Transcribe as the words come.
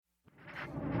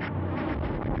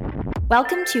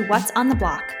Welcome to What's on the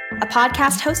Block, a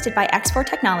podcast hosted by X4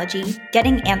 Technology,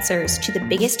 getting answers to the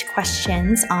biggest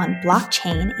questions on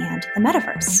blockchain and the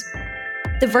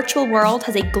metaverse. The virtual world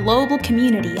has a global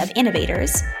community of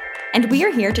innovators, and we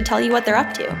are here to tell you what they're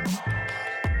up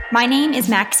to. My name is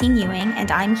Maxine Ewing,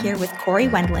 and I'm here with Corey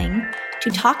Wendling to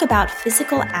talk about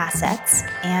physical assets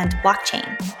and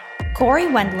blockchain.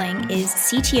 Corey Wendling is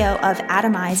CTO of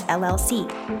Atomyze LLC.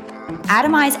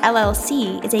 Atomyze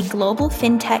LLC is a global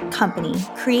fintech company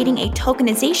creating a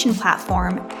tokenization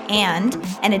platform and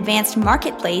an advanced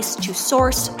marketplace to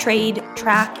source, trade,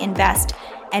 track, invest,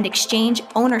 and exchange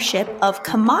ownership of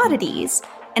commodities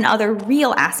and other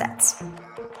real assets.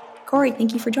 Corey,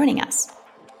 thank you for joining us.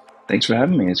 Thanks for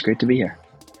having me. It's great to be here.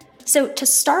 So to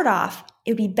start off,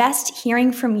 it would be best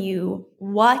hearing from you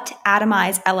what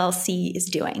Atomyze LLC is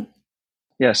doing.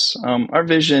 Yes, our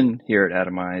vision here at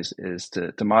Atomyze is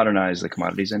to modernize the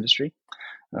commodities industry,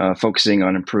 focusing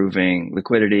on improving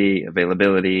liquidity,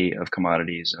 availability of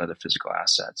commodities and other physical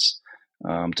assets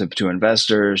to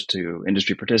investors, to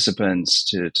industry participants,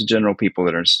 to general people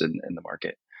that are interested in the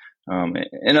market.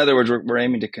 In other words, we're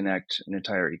aiming to connect an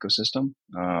entire ecosystem,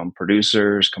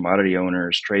 producers, commodity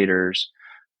owners, traders,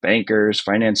 bankers,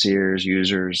 financiers,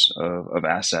 users of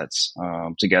assets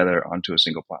together onto a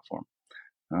single platform.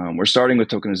 We're starting with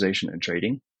tokenization and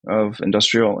trading of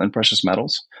industrial and precious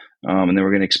metals, and then we're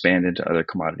going to expand into other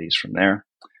commodities from there.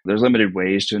 There's limited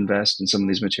ways to invest in some of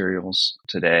these materials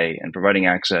today, and providing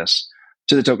access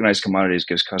to the tokenized commodities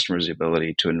gives customers the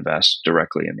ability to invest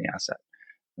directly in the asset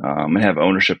and have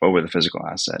ownership over the physical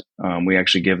asset. We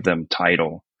actually give them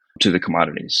title to the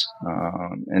commodities.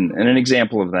 And an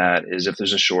example of that is if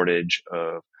there's a shortage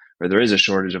of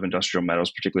industrial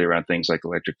metals, particularly around things like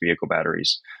electric vehicle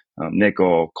batteries,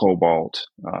 nickel, cobalt,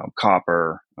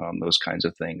 copper, those kinds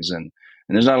of things. And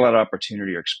there's not a lot of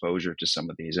opportunity or exposure to some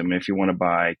of these. I mean, if you want to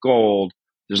buy gold,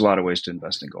 there's a lot of ways to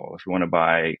invest in gold. If you want to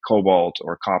buy cobalt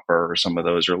or copper, or some of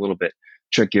those are a little bit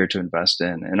trickier to invest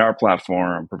in. And our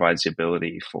platform provides the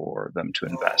ability for them to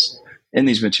invest in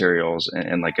these materials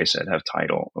and like I said, have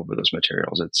title over those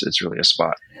materials. It's really a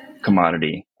spot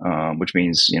commodity, which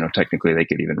means, technically they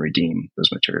could even redeem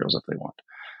those materials if they want.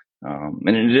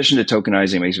 And in addition to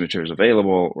tokenizing, making these materials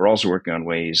available, we're also working on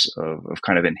ways of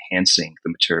kind of enhancing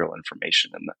the material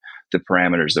information and the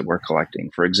parameters that we're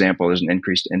collecting. For example, there's an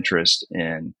increased interest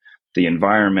in the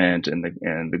environment and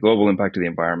the global impact of the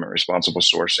environment, responsible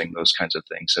sourcing, those kinds of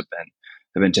things have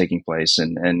been taking place.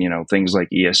 And things like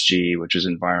ESG, which is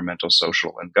environmental,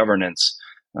 social, and governance,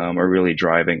 are really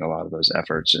driving a lot of those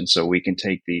efforts. And so we can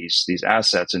take these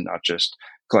assets and not just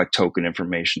collect token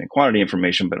information and quantity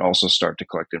information, but also start to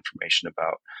collect information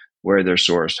about where they're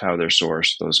sourced, how they're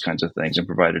sourced, those kinds of things, and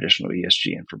provide additional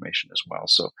ESG information as well.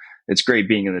 So it's great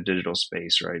being in the digital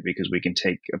space, right? Because we can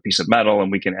take a piece of metal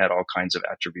and we can add all kinds of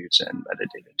attributes and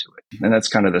metadata to it. And that's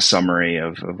kind of the summary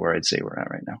of where I'd say we're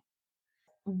at right now.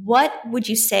 What would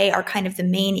you say are kind of the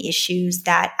main issues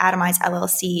that Atomyze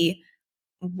LLC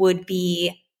would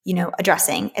be,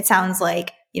 addressing? It sounds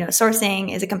like,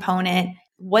 sourcing is a component.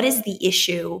 What is the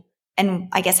issue? And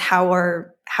I guess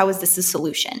how is this a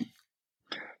solution?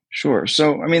 Sure.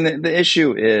 So, I mean, the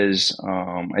issue is,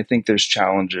 I think there's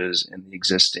challenges in the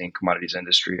existing commodities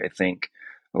industry. I think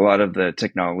a lot of the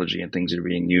technology and things that are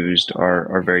being used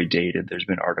are very dated. There's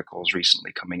been articles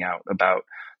recently coming out about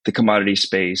the commodity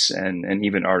space and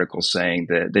even articles saying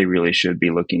that they really should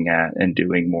be looking at and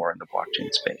doing more in the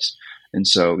blockchain space. And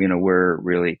so, we're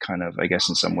really kind of, I guess,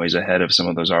 in some ways ahead of some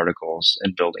of those articles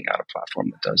and building out a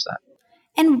platform that does that.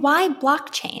 And why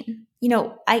blockchain?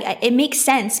 It makes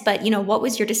sense, but, what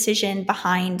was your decision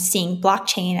behind seeing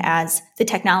blockchain as the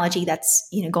technology that's,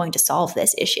 going to solve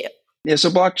this issue? Yeah, so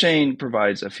blockchain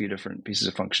provides a few different pieces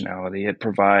of functionality. It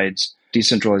provides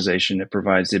decentralization. It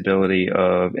provides the ability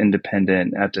of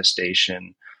independent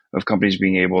attestation of companies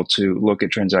being able to look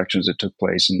at transactions that took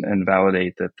place and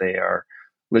validate that they are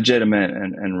legitimate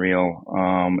and real.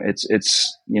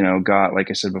 It's got, like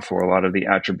I said before, a lot of the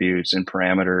attributes and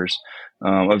parameters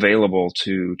available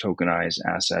to tokenize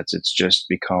assets. It's just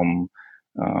become,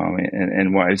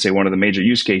 and what I'd say one of the major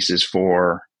use cases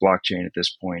for blockchain at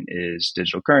this point is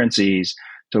digital currencies,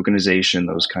 tokenization,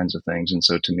 those kinds of things. And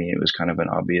so to me, it was kind of an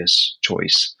obvious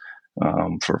choice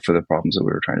for the problems that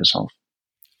we were trying to solve.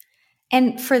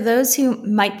 And for those who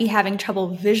might be having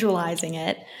trouble visualizing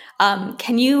it,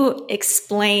 can you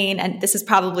explain, and this is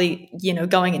probably,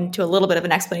 going into a little bit of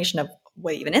an explanation of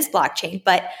what even is blockchain,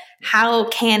 but how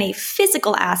can a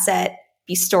physical asset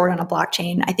be stored on a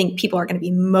blockchain? I think people are going to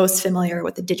be most familiar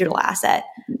with the digital asset.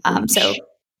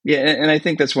 Yeah, and I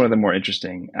think that's one of the more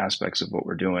interesting aspects of what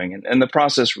we're doing. And the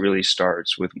process really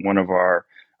starts with one of our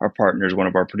our partners, one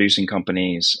of our producing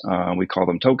companies, we call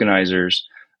them tokenizers,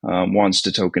 wants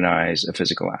to tokenize a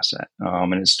physical asset.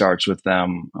 And it starts with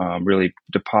them really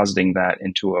depositing that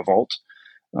into a vault.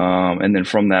 And then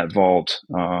from that vault,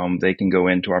 they can go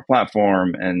into our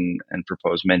platform and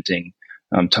propose minting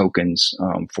tokens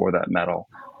for that metal.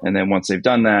 And then once they've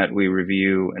done that, we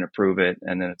review and approve it,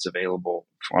 and then it's available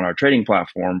on our trading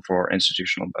platform for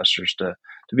institutional investors to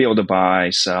be able to buy,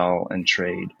 sell, and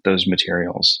trade those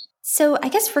materials. So I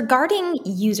guess regarding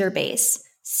user base,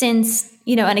 since,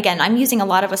 and again, I'm using a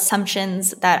lot of assumptions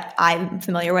that I'm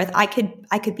familiar with. I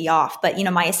could be off, but,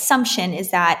 my assumption is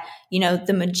that,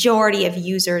 the majority of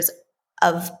users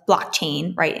of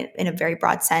blockchain, right, in a very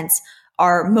broad sense,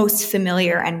 are most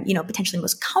familiar and, potentially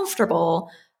most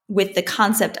comfortable with the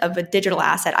concept of a digital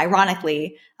asset,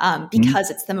 ironically, because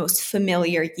it's the most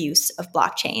familiar use of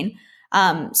blockchain.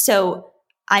 So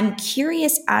I'm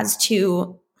curious as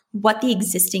to what the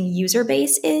existing user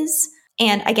base is,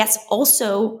 and I guess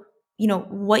also,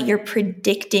 what you're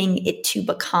predicting it to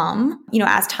become,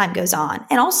 as time goes on,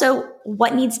 and also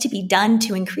what needs to be done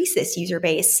to increase this user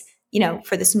base,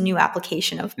 for this new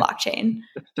application of blockchain.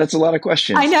 That's a lot of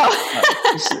questions. I know.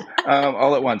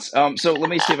 All at once. So let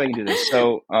me see if I can do this.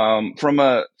 So from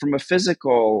a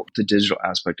physical to digital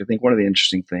aspect, I think one of the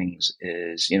interesting things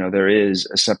is, there is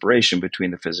a separation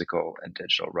between the physical and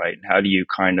digital, right? And how do you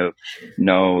kind of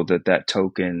know that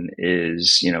token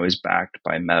is backed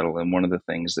by metal? And one of the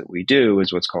things that we do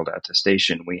is what's called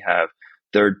attestation. We have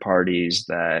third parties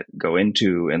that go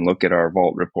into and look at our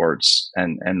vault reports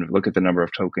and look at the number of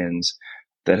tokens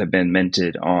that have been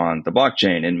minted on the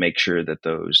blockchain and make sure that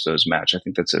those match. I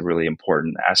think that's a really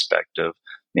important aspect of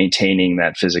maintaining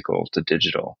that physical to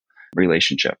digital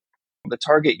relationship. The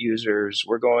target users,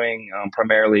 we're going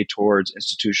primarily towards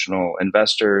institutional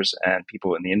investors and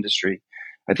people in the industry.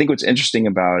 I think what's interesting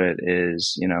about it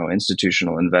is,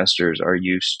 institutional investors are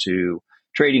used to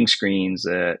trading screens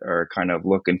that are kind of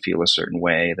look and feel a certain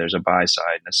way. There's a buy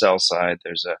side and a sell side.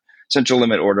 There's a central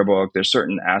limit order book. There's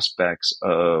certain aspects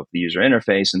of the user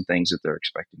interface and things that they're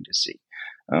expecting to see.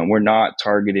 We're not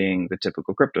targeting the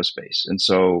typical crypto space. And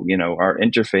so, our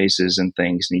interfaces and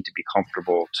things need to be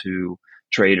comfortable to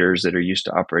traders that are used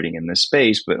to operating in this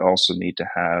space, but also need to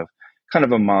have kind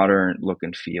of a modern look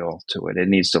and feel to it. It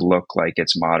needs to look like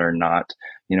it's modern, not,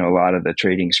 a lot of the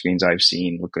trading screens I've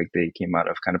seen look like they came out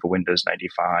of kind of a Windows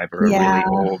 95 or a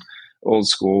really old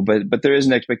school. But there is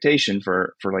an expectation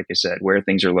for, like I said, where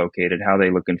things are located, how they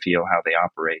look and feel, how they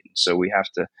operate. And so we have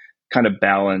to kind of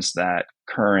balance that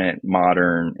current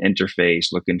modern interface,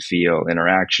 look and feel,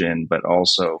 interaction, but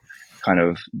also kind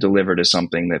of deliver to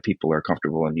something that people are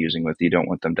comfortable in using with. You don't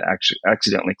want them to actually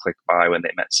accidentally click buy when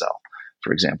they meant sell,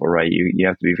 for example, right? You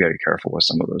have to be very careful with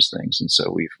some of those things. And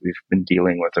so we've been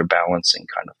dealing with or balancing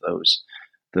kind of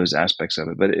those aspects of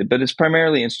it. But it's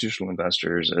primarily institutional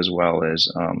investors as well as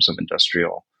some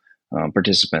industrial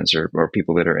participants or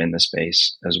people that are in the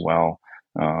space as well.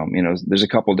 There's a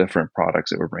couple different products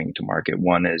that we're bringing to market.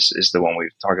 One is the one we've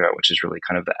talked about, which is really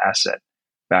kind of the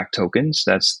asset-backed tokens.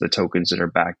 That's the tokens that are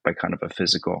backed by kind of a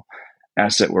physical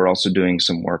asset. We're also doing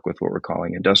some work with what we're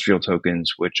calling industrial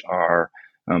tokens, which are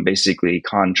basically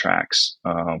contracts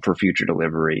for future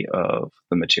delivery of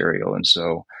the material. And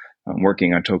so I'm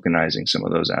working on tokenizing some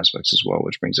of those aspects as well,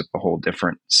 which brings up a whole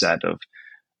different set of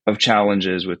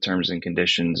challenges with terms and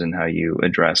conditions and how you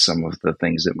address some of the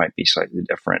things that might be slightly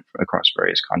different across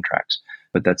various contracts.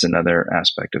 But that's another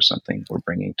aspect of something we're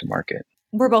bringing to market.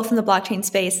 We're both in the blockchain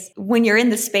space. When you're in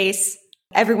the space,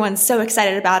 everyone's so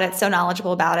excited about it, so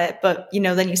knowledgeable about it. But,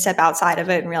 then you step outside of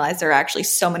it and realize there are actually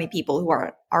so many people who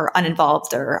are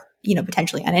uninvolved or,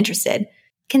 potentially uninterested.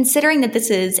 Considering that this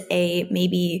is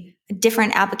maybe a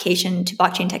different application to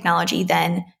blockchain technology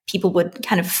than people would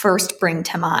kind of first bring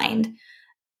to mind,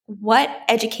 what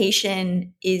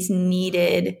education is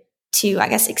needed to, I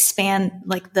guess, expand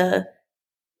like the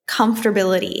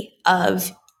comfortability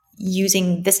of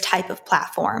using this type of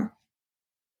platform?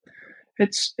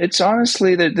 It's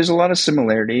honestly, there's a lot of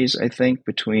similarities, I think,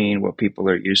 between what people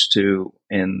are used to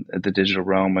in the digital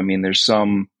realm. I mean, there's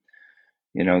some,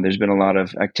 there's been a lot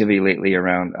of activity lately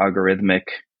around algorithmic,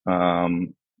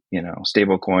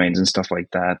 stable coins and stuff like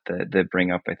that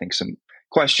bring up, I think, some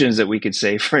questions that we could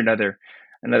save for another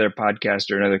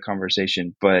podcast or another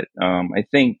conversation. But I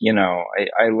think,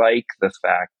 I like the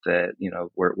fact that,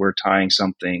 we're tying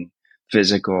something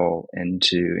physical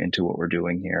into what we're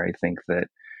doing here. I think that,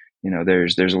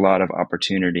 there's a lot of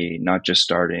opportunity, not just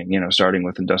starting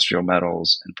with industrial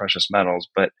metals and precious metals,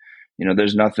 but,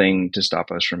 there's nothing to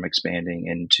stop us from expanding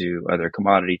into other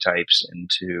commodity types,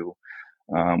 into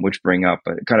which bring up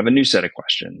kind of a new set of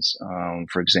questions.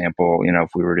 For example, if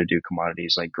we were to do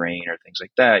commodities like grain or things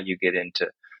like that, you get into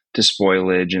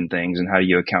spoilage and things, and how do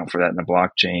you account for that in the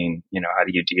blockchain? How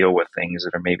do you deal with things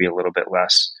that are maybe a little bit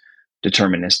less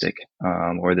deterministic,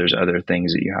 or there's other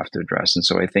things that you have to address. And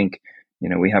so I think,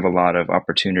 we have a lot of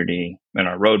opportunity in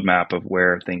our roadmap of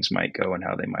where things might go and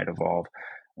how they might evolve.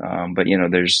 But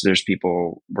there's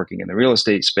people working in the real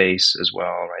estate space as well,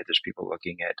 right? There's people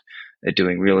looking at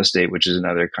doing real estate, which is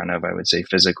another kind of, I would say,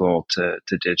 physical to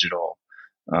digital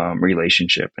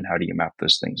relationship, and how do you map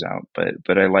those things out?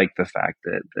 But I like the fact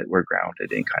that we're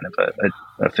grounded in kind of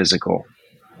a physical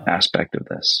aspect of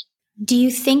this. Do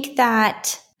you think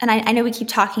that, and I know we keep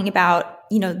talking about,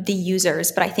 the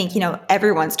users, but I think,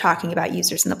 everyone's talking about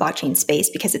users in the blockchain space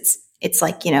because it's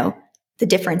like, the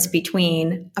difference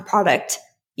between a product,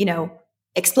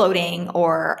 exploding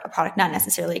or a product not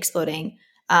necessarily exploding.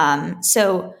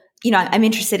 So, I'm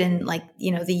interested in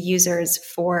the users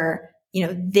for,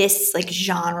 this like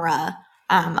genre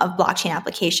of blockchain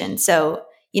application. So,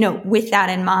 with that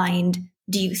in mind,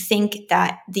 do you think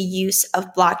that the use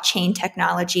of blockchain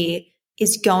technology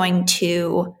is going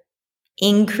to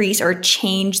increase or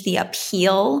change the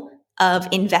appeal of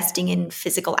investing in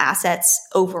physical assets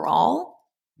overall?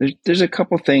 There's a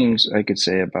couple things I could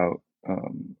say about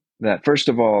that. First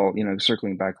of all,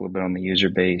 circling back a little bit on the user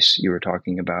base you were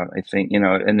talking about, I think,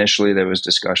 initially there was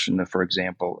discussion, for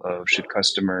example, of should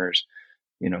customers,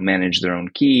 manage their own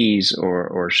keys,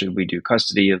 or should we do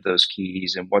custody of those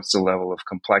keys? And what's the level of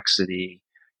complexity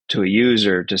to a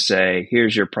user to say,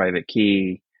 here's your private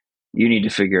key, you need to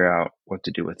figure out what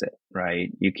to do with it, right?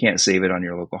 You can't save it on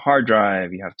your local hard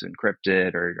drive. You have to encrypt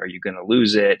it, or are you going to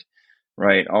lose it,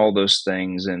 right? All those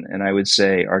things. And I would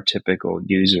say our typical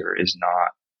user is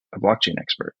not a blockchain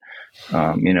expert.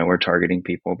 We're targeting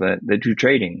people that do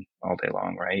trading all day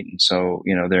long, right? And so,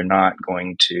 they're not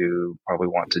going to probably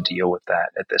want to deal with that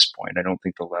at this point. I don't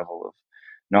think the level of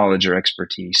knowledge or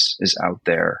expertise is out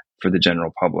there for the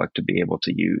general public to be able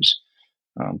to use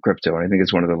crypto. And I think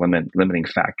it's one of the limiting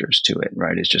factors to it,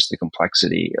 right? It's just the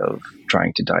complexity of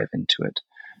trying to dive into it.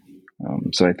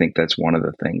 So I think that's one of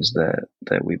the things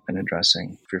that we've been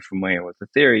addressing. If you're familiar with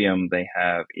Ethereum, they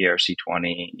have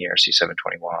ERC20,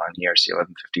 ERC721,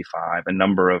 ERC1155, a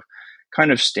number of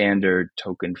kind of standard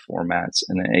token formats.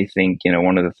 And I think,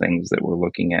 one of the things that we're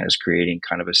looking at is creating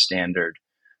kind of a standard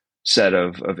set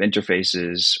of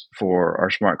interfaces for our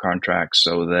smart contracts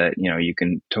so that, you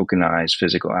can tokenize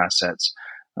physical assets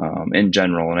in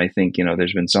general. And I think,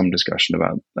 there's been some discussion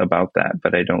about that,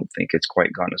 but I don't think it's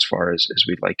quite gone as far as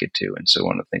we'd like it to. And so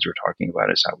one of the things we're talking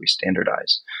about is how we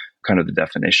standardize kind of the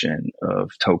definition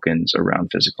of tokens around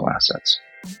physical assets.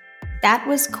 That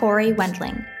was Corey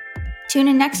Wendling. Tune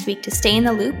in next week to stay in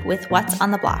the loop with what's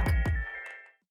on the block.